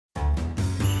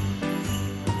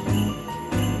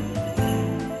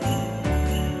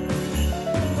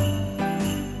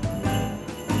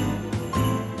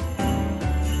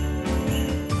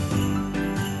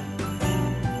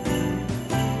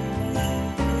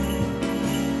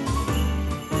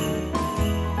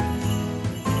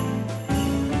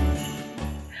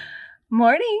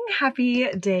morning. Happy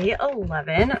day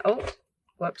 11. Oh,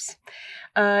 whoops.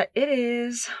 It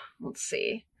is, let's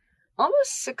see,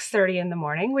 almost 6:30 in the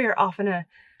morning. We are off on a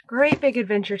great big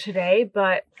adventure today,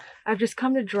 but I've just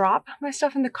come to drop my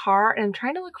stuff in the car and I'm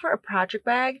trying to look for a project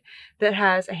bag that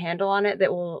has a handle on it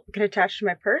that will get attached to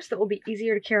my purse that will be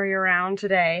easier to carry around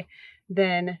today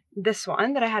than this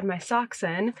one that I had my socks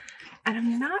in. And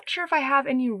I'm not sure if I have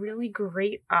any really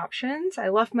great options. I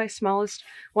left my smallest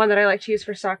one that I like to use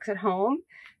for socks at home.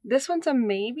 This one's a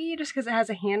maybe just because it has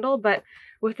a handle, but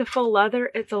with the faux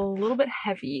leather, it's a little bit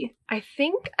heavy. I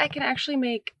think I can actually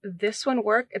make this one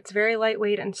work. It's very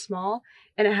lightweight and small,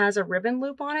 and it has a ribbon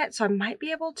loop on it, so I might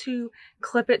be able to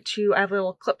clip it to, I have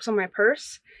little clips on my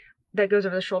purse that goes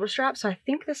over the shoulder strap, so I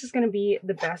think this is going to be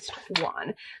the best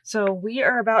one. So we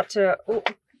are about to,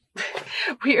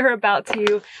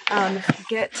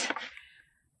 get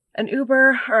an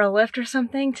Uber or a Lyft or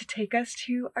something to take us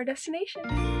to our destination.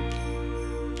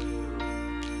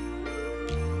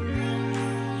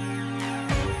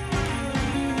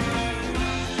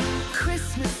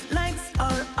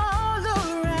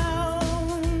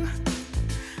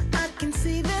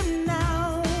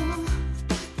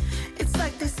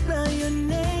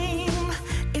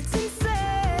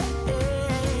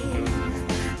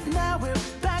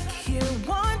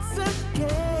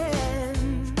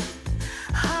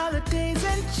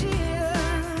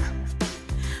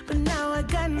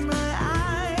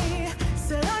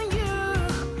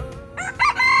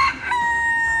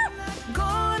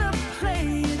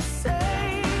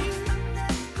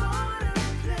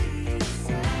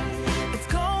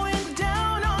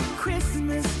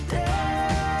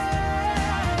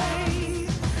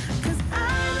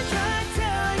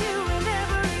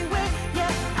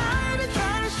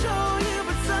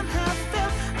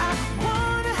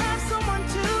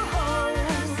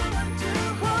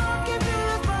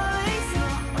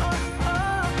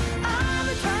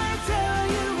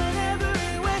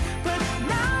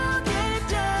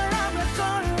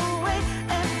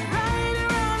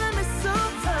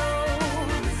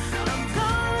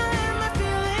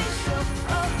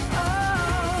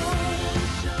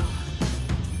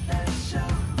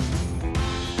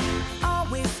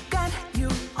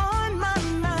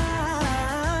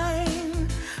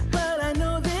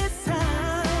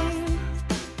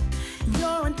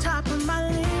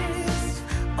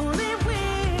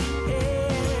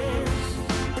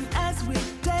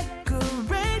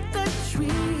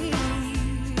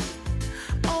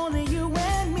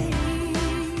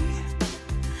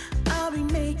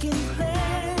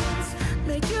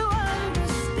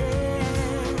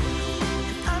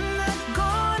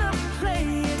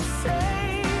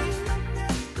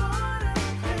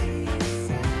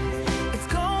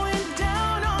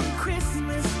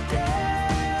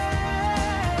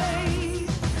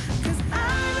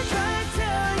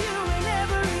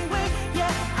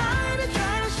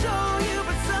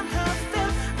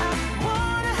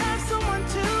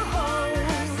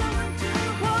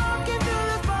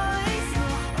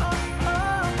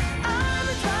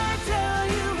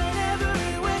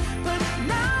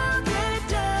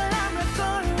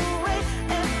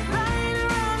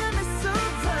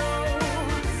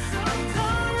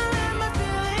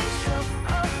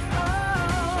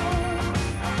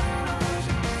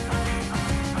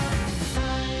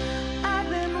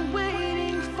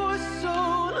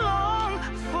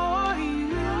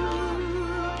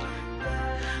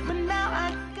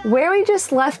 Where we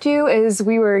just left you is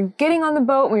we were getting on the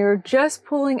boat and we were just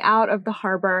pulling out of the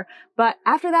harbor. But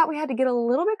after that, we had to get a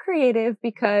little bit creative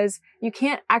because you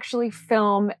can't actually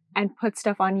film and put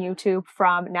stuff on YouTube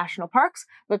from national parks,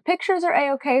 but pictures are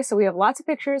a-okay. So we have lots of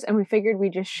pictures and we figured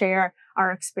we'd just share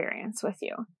our experience with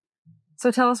you. So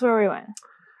tell us where we went.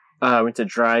 I went to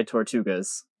Dry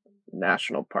Tortugas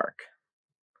National Park.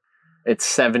 It's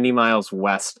 70 miles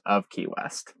west of Key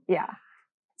West. Yeah.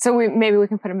 So maybe we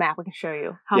can put a map. We can show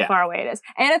you how far away it is.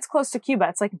 And it's close to Cuba.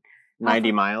 It's like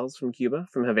 90 miles from Cuba,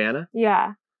 from Havana.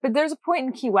 Yeah. But there's a point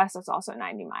in Key West that's also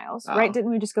 90 miles, right? Didn't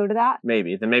we just go to that?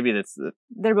 Maybe. Then maybe that's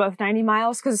they're both 90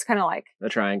 miles because it's kind of like the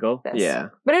triangle. This. Yeah.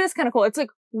 But it is kind of cool. It's like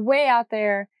way out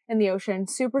there in the ocean,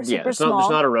 super small. There's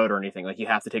not a road or anything. Like you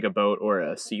have to take a boat or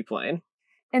a seaplane.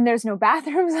 And there's no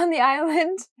bathrooms on the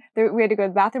island. We had to go to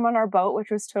the bathroom on our boat, which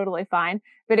was totally fine.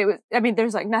 But it was, I mean,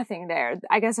 there's like nothing there.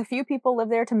 I guess a few people live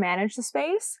there to manage the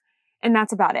space. And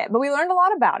that's about it. But we learned a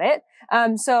lot about it.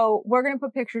 So we're going to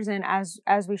put pictures in as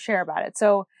we share about it.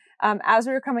 So as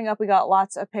we were coming up, we got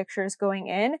lots of pictures going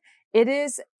in. It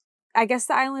is, I guess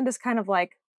the island is kind of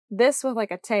like this with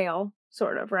like a tail,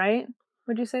 sort of, right?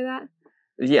 Would you say that?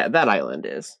 Yeah, that island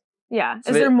is. Yeah.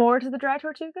 So is there more to the Dry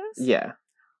Tortugas? Yeah.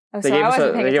 They gave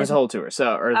us a whole tour,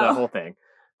 the whole thing.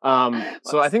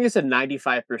 So I think they said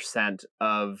 95%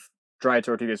 of Dry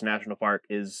Tortugas National Park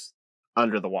is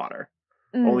under the water.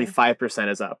 Only 5%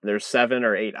 is up. There's 7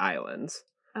 or 8 islands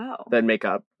that make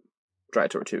up Dry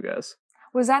Tortugas.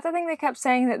 Was that the thing they kept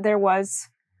saying, that there was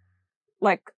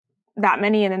like that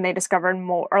many and then they discovered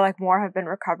more, or like more have been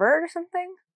recovered or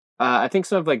something? I think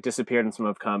some have like disappeared and some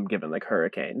have come given like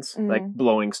hurricanes, like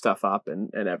blowing stuff up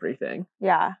and everything.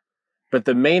 Yeah. But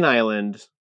the main island,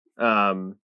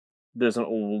 there's an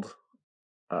old...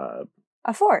 a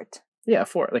fort. Yeah, a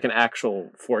fort. Like an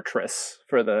actual fortress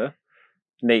for the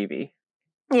Navy.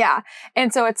 Yeah.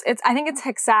 And so it's I think it's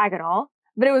hexagonal,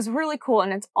 but it was really cool,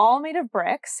 and it's all made of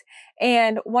bricks.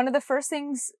 And one of the first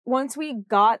things, once we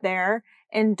got there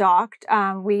and docked,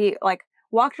 we like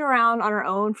walked around on our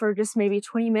own for just maybe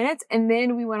 20 minutes. And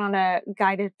then we went on a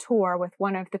guided tour with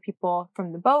one of the people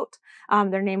from the boat.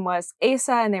 Their name was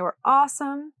Asa, and they were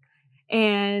awesome.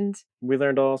 And we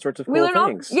learned all sorts of cool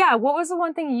things. Yeah. What was the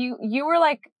one thing you were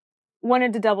like,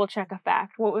 wanted to double check a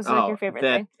fact? What was like your favorite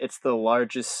thing? It's the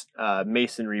largest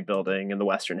masonry building in the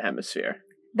Western Hemisphere.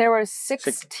 There were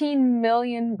 16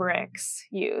 million bricks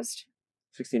used.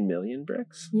 16 million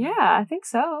bricks? Yeah, I think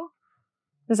so.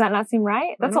 Does that not seem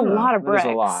right? That's a lot of bricks.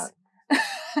 That's a lot.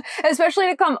 Especially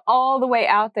to come all the way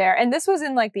out there. And this was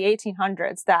in like the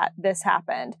 1800s that this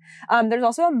happened. There's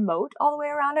also a moat all the way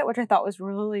around it, which I thought was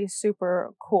really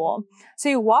super cool. So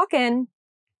you walk in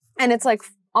and it's like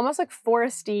almost like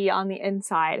foresty on the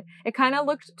inside. It kind of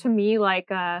looked to me like,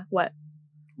 what?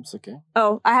 It's okay.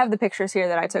 Oh, I have the pictures here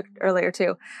that I took earlier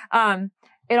too.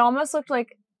 It almost looked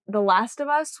like The Last of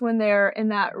Us when they're in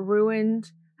that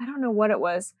ruined, I don't know what it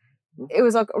was. It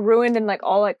was like ruined and like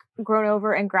all like grown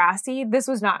over and grassy. This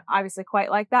was not obviously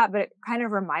quite like that, but it kind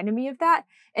of reminded me of that.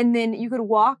 And then you could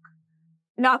walk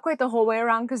not quite the whole way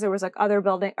around because there was like other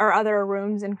building or other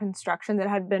rooms in construction that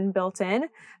had been built in,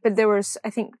 but there was, I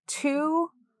think, 2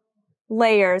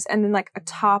 layers and then like a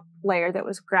top layer that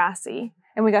was grassy.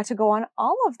 And we got to go on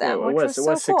all of them, which was so cool.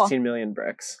 It was 16 million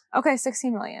bricks. Okay,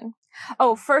 16 million.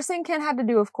 Oh, first thing Ken had to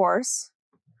do, of course.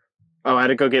 Oh, I had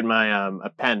to go get my a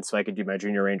pen so I could do my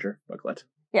Junior Ranger booklet.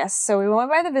 Yes, so we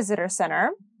went by the visitor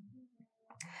center.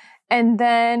 And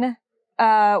then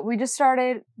we just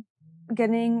started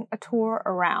getting a tour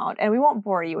around. And we won't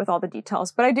bore you with all the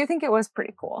details, but I do think it was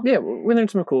pretty cool. Yeah, we learned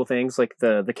some cool things. Like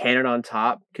the cannon on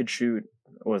top could shoot,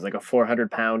 what was it, like a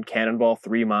 400-pound cannonball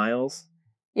 3 miles.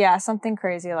 Yeah, something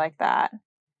crazy like that.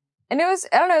 And it was,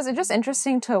 I don't know, it was just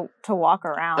interesting to walk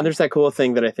around. And there's that cool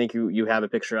thing that I think you have a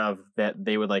picture of that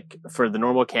they would like, for the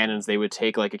normal cannons, they would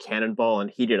take like a cannonball and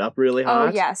heat it up really hot.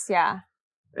 Oh, yes, yeah.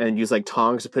 And use like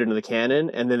tongs to put it into the cannon,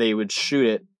 and then they would shoot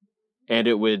it, and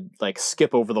it would like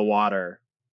skip over the water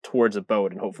towards a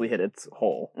boat and hopefully hit its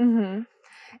hole. Mm-hmm.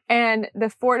 And the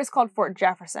fort is called Fort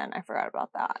Jefferson. I forgot about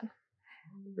that.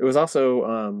 It was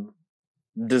also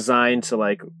designed to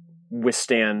like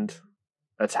withstand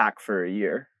attack for a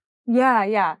year. Yeah,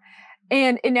 yeah.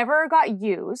 And it never got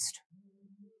used.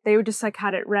 They would just like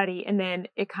had it ready, and then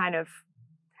it kind of,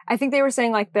 I think they were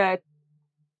saying like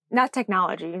not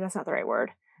technology, that's not the right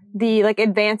word. The like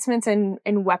advancements in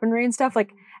weaponry and stuff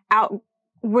like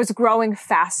was growing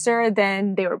faster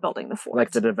than they were building the fort.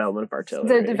 Like the development of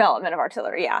artillery. The development of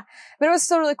artillery, yeah. But it was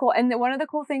still really cool. And one of the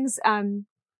cool things I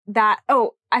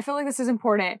feel like this is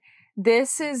important.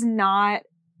 This is not,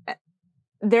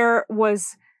 there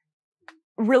was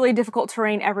really difficult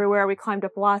terrain everywhere. We climbed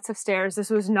up lots of stairs. This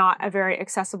was not a very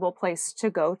accessible place to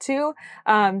go to.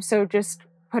 So just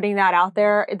putting that out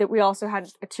there, that we also had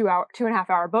a 2.5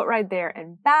 hour boat ride there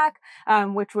and back,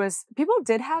 which was, people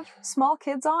did have small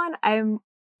kids on.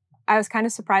 I was kind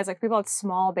of surprised, like people had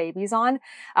small babies on,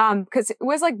 because it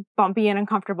was like bumpy and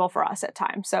uncomfortable for us at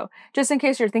times. So just in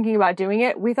case you're thinking about doing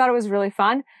it, we thought it was really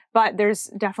fun, but there's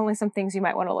definitely some things you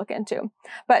might want to look into.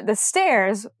 But the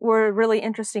stairs were really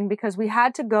interesting because we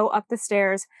had to go up the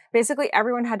stairs. Basically,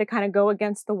 everyone had to kind of go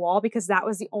against the wall because that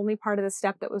was the only part of the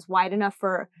step that was wide enough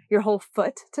for your whole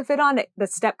foot to fit on. The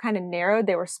step kind of narrowed.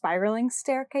 They were spiraling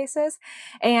staircases.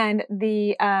 And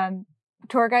the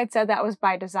tour guide said that was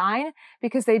by design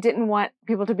because they didn't want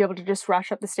people to be able to just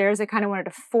rush up the stairs. They kind of wanted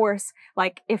to force,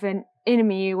 like if an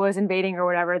enemy was invading or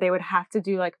whatever, they would have to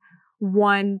do like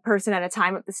one person at a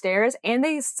time up the stairs. And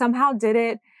they somehow did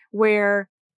it where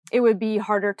it would be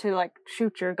harder to like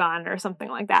shoot your gun or something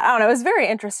like that. I don't know. It was very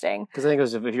interesting. Because I think it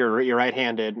was if you're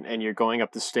right-handed and you're going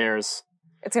up the stairs,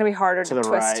 it's going to be harder to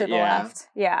twist to the left.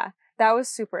 Yeah. That was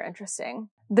super interesting.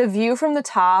 The view from the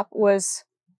top was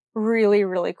really,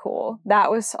 really cool.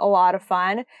 That was a lot of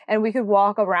fun. And we could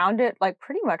walk around it like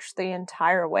pretty much the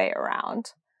entire way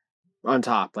around. On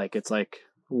top, like it's like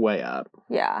way up.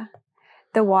 Yeah.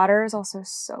 The water is also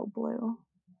so blue.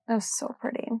 It was so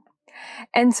pretty.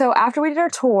 And so after we did our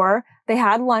tour, they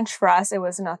had lunch for us. It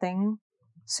was nothing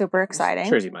super exciting.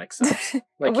 Jersey Mike subs.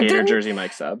 Like catered Jersey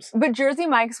Mike subs. But Jersey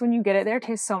Mike's, when you get it there,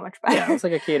 tastes so much better. Yeah, it was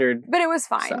like a catered But it was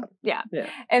fine. sub. Yeah. Yeah.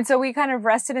 And so we kind of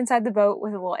rested inside the boat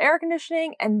with a little air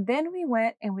conditioning. And then we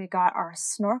went and we got our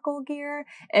snorkel gear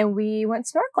and we went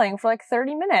snorkeling for like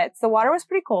 30 minutes. The water was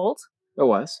pretty cold. It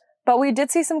was. But we did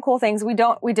see some cool things. We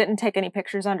didn't take any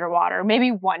pictures underwater.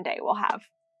 Maybe one day we'll have.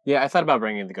 Yeah, I thought about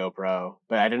bringing the GoPro,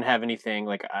 but I didn't have anything.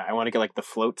 Like, I want to get like the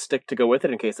float stick to go with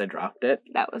it in case I dropped it.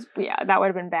 That would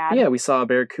have been bad. Yeah, we saw a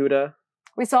barracuda.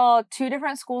 We saw 2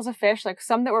 different schools of fish, like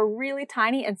some that were really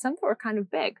tiny and some that were kind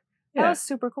of big. That was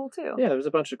super cool too. Yeah, there was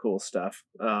a bunch of cool stuff.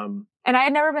 And I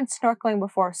had never been snorkeling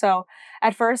before, so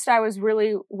at first I was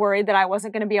really worried that I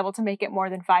wasn't going to be able to make it more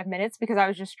than 5 minutes because I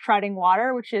was just treading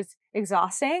water, which is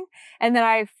exhausting. And then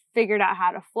I figured out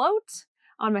how to float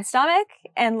on my stomach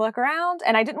and look around,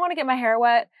 and I didn't want to get my hair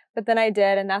wet, but then I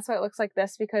did, and that's why it looks like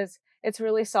this because it's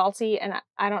really salty, and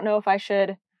I don't know if I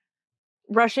should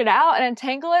brush it out and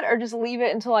untangle it or just leave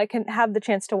it until I can have the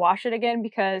chance to wash it again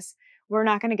because we're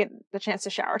not going to get the chance to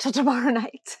shower till tomorrow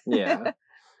night. Yeah.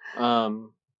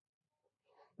 No,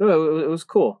 it was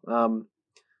cool.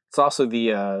 It's also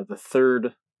the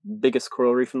 3rd biggest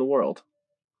coral reef in the world.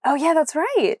 Oh yeah, that's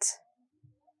right.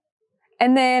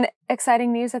 And then,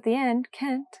 exciting news at the end,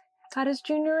 Kent got his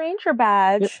Junior Ranger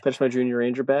badge. Yep, finished my Junior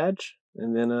Ranger badge,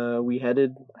 and then we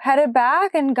headed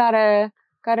back and got a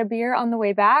beer on the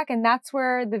way back, and that's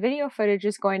where the video footage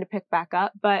is going to pick back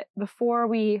up. But before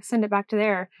we send it back to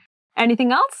there,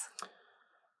 anything else?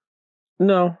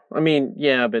 No, I mean,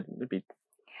 yeah, but it'd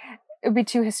be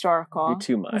too historical. It'd be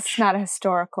too much. It's not a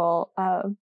historical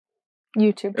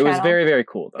YouTube channel. It was very, very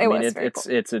cool. Cool.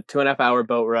 It's a 2.5 hour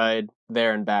boat ride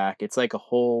there and back. It's like a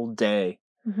whole day.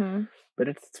 Mm-hmm. But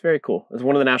it's very cool. It's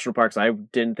one of the national parks I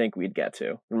didn't think we'd get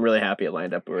to. I'm really happy it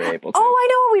lined up. We were able to. Oh, I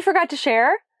know what we forgot to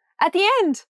share at the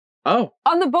end. Oh.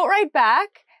 On the boat ride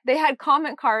back, they had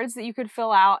comment cards that you could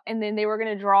fill out, and then they were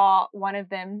going to draw one of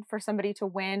them for somebody to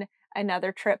win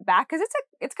another trip back because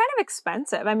it's kind of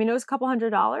expensive. I mean, it was a couple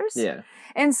 $100s. Yeah.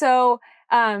 And so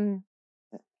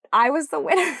I was the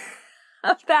winner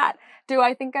of that. Do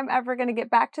I think I'm ever going to get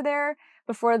back to there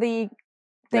before the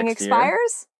thing expires?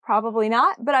 Year? Probably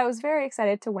not, but I was very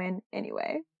excited to win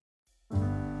anyway.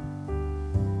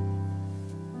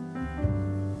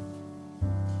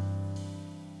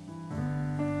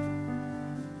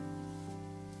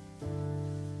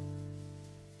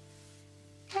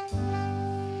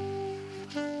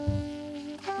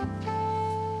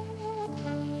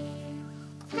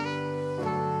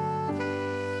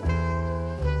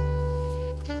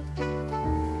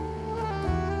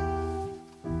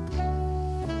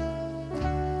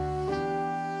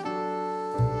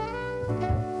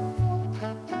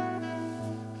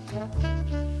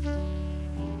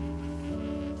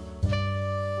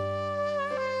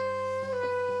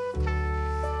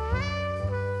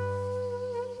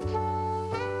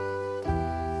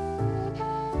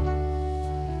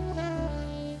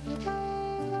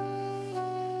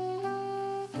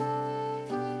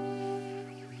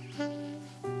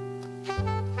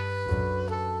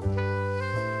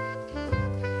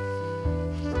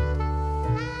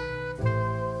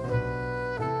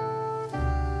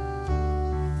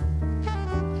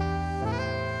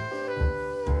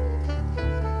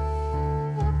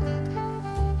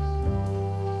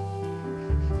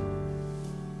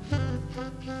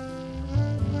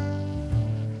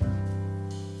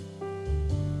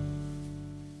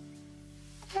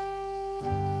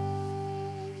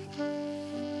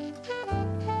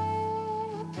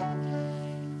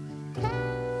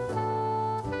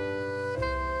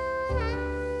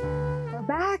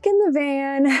 Back in the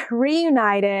van,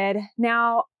 reunited.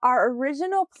 Now, our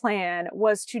original plan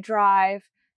was to drive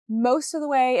most of the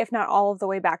way, if not all of the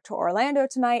way back to Orlando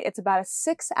tonight. It's about a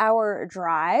 6-hour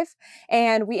drive,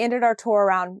 and we ended our tour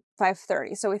around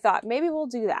 5:30. So we thought maybe we'll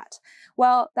do that.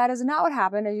 Well, that is not what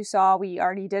happened. As you saw, we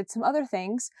already did some other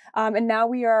things. And now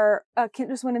we are, Kent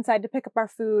just went inside to pick up our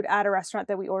food at a restaurant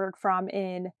that we ordered from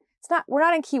we're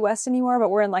not in Key West anymore, but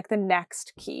we're in like the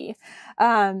next key.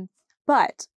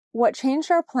 But what changed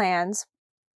our plans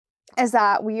is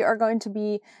that we are going to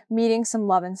be meeting some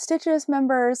Love and Stitches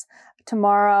members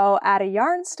tomorrow at a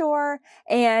yarn store,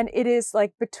 and it is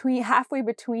like halfway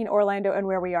between Orlando and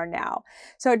where we are now.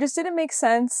 So it just didn't make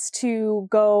sense to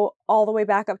go all the way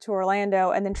back up to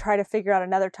Orlando and then try to figure out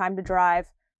another time to drive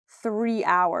 3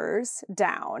 hours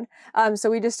down. So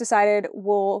we just decided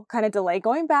we'll kind of delay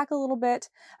going back a little bit,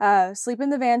 sleep in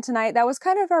the van tonight. That was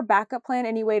kind of our backup plan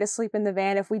anyway, to sleep in the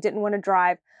van if we didn't want to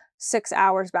drive 6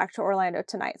 hours back to Orlando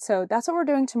tonight. So that's what we're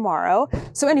doing tomorrow.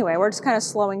 So anyway, we're just kind of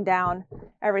slowing down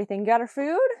everything. Got our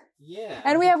food? Yeah.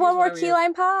 And we have one more key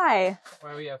lime pie.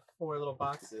 Why we have 4 little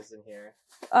boxes in here?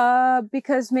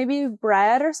 Because maybe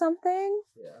bread or something?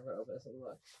 Yeah, I'm gonna open this and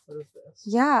look. What is this?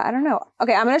 Yeah, I don't know.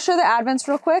 Okay, I'm gonna show the advents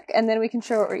real quick and then we can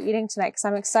show what we're eating tonight because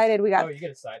I'm excited. We got. Oh, you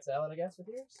get a side salad, I guess, with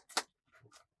yours?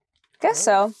 Guess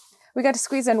so. We got to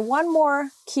squeeze in one more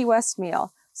Key West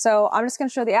meal. So I'm just gonna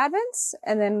show the advents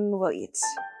and then we'll eat.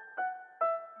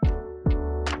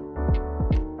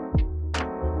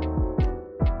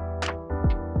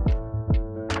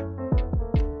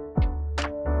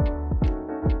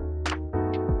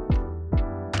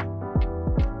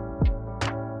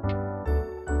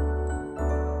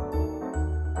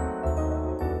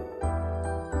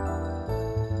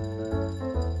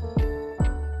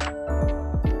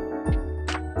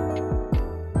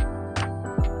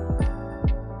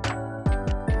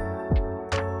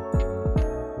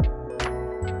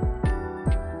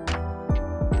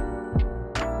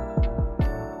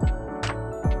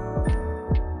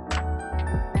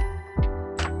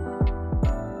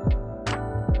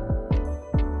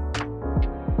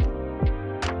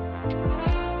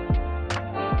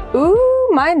 Ooh,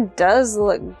 mine does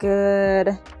look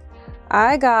good.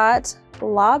 I got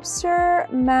lobster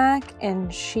mac and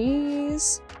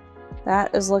cheese.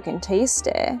 That is looking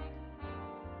tasty.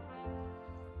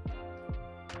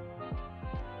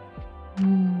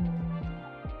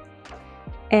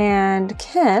 And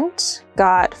Kent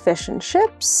got fish and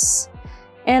chips.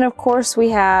 And of course we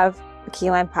have a key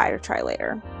lime pie to try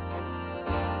later.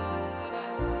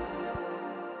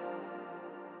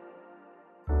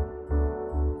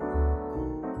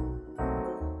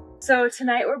 So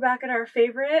tonight we're back at our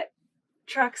favorite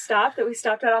truck stop that we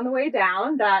stopped at on the way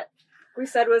down that we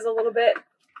said was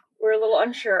we're a little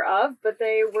unsure of, but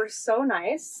they were so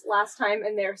nice last time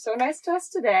and they're so nice to us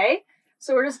today.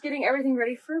 So we're just getting everything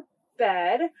ready for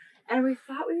bed and we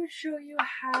thought we would show you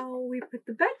how we put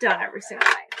the bed down every single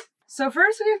night. So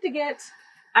first we have to get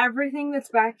everything that's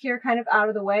back here kind of out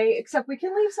of the way, except we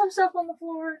can leave some stuff on the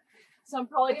floor. So I'm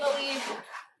probably gonna leave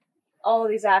all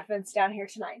of these advents down here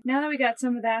tonight. Now that we got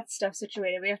some of that stuff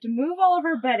situated, we have to move all of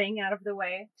our bedding out of the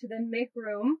way to then make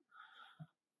room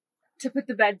to put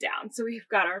the bed down. So we've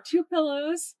got our 2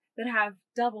 pillows that have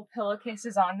double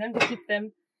pillowcases on them to keep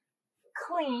them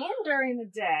clean during the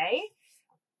day.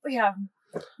 We have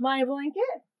my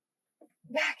blanket.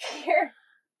 Back here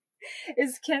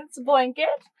is Kent's blanket.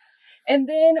 And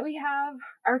then we have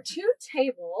our 2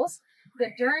 tables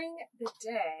that during the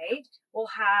day will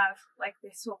have, like,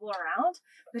 they swivel around,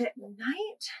 but at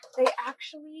night they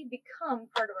actually become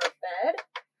part of our bed.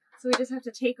 So we just have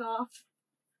to take off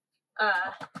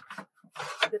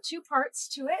the 2 parts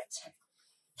to it,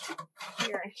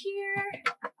 here and here,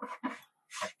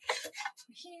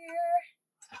 here,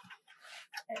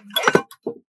 and here. Oh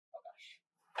gosh.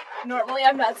 Normally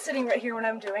I'm not sitting right here when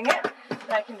I'm doing it,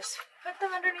 but I can just put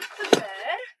them underneath the bed.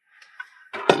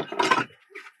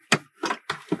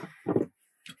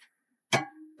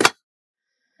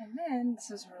 And then, this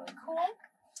is really cool,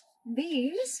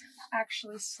 these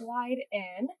actually slide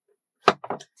in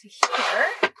to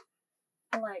here,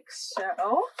 like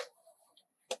so.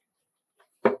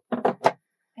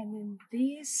 And then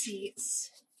these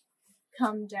seats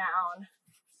come down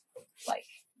like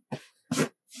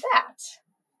that.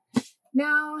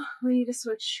 Now, we need to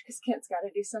switch because Kent's got to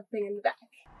do something in the back.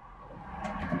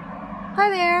 Hi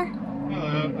there.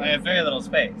 Hello. I have very little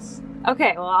space.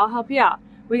 Okay, well, I'll help you out.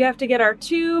 We have to get our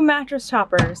 2 mattress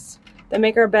toppers that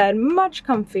make our bed much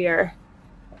comfier.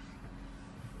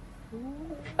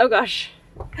 Oh gosh.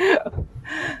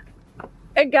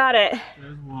 I got it.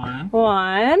 There's 1.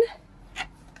 1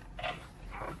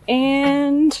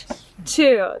 and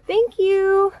 2. Thank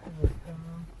you.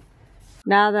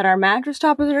 Now that our mattress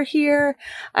toppers are here,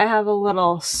 I have a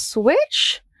little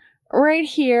switch right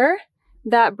here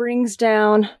that brings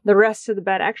down the rest of the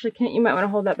bed. Actually, Kent, you might want to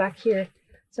hold that back here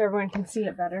so everyone can see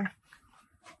it better.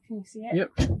 Can you see it?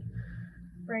 Yep.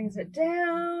 Brings it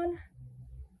down.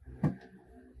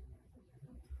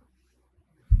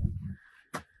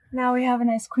 Now we have a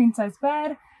nice queen size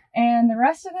bed, and the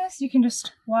rest of this, you can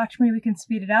just watch me. We can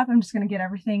speed it up. I'm just going to get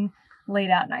everything laid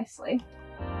out nicely.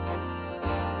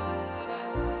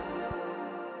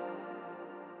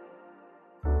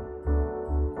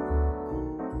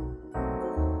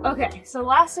 Okay, so the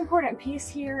last important piece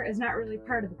here is not really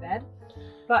part of the bed,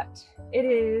 but it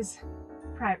is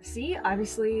privacy.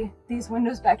 Obviously, these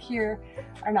windows back here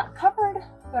are not covered,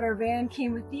 but our van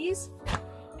came with these,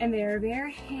 and they are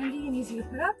very handy and easy to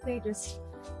put up. They just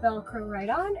Velcro right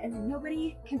on, and then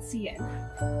nobody can see in.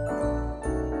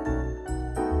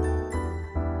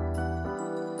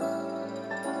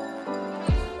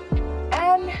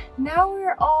 And now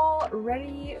we're all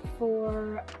ready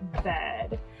for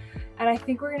bed. And I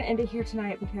think we're gonna end it here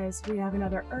tonight because we have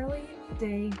another early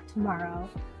day tomorrow.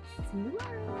 See you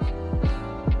tomorrow.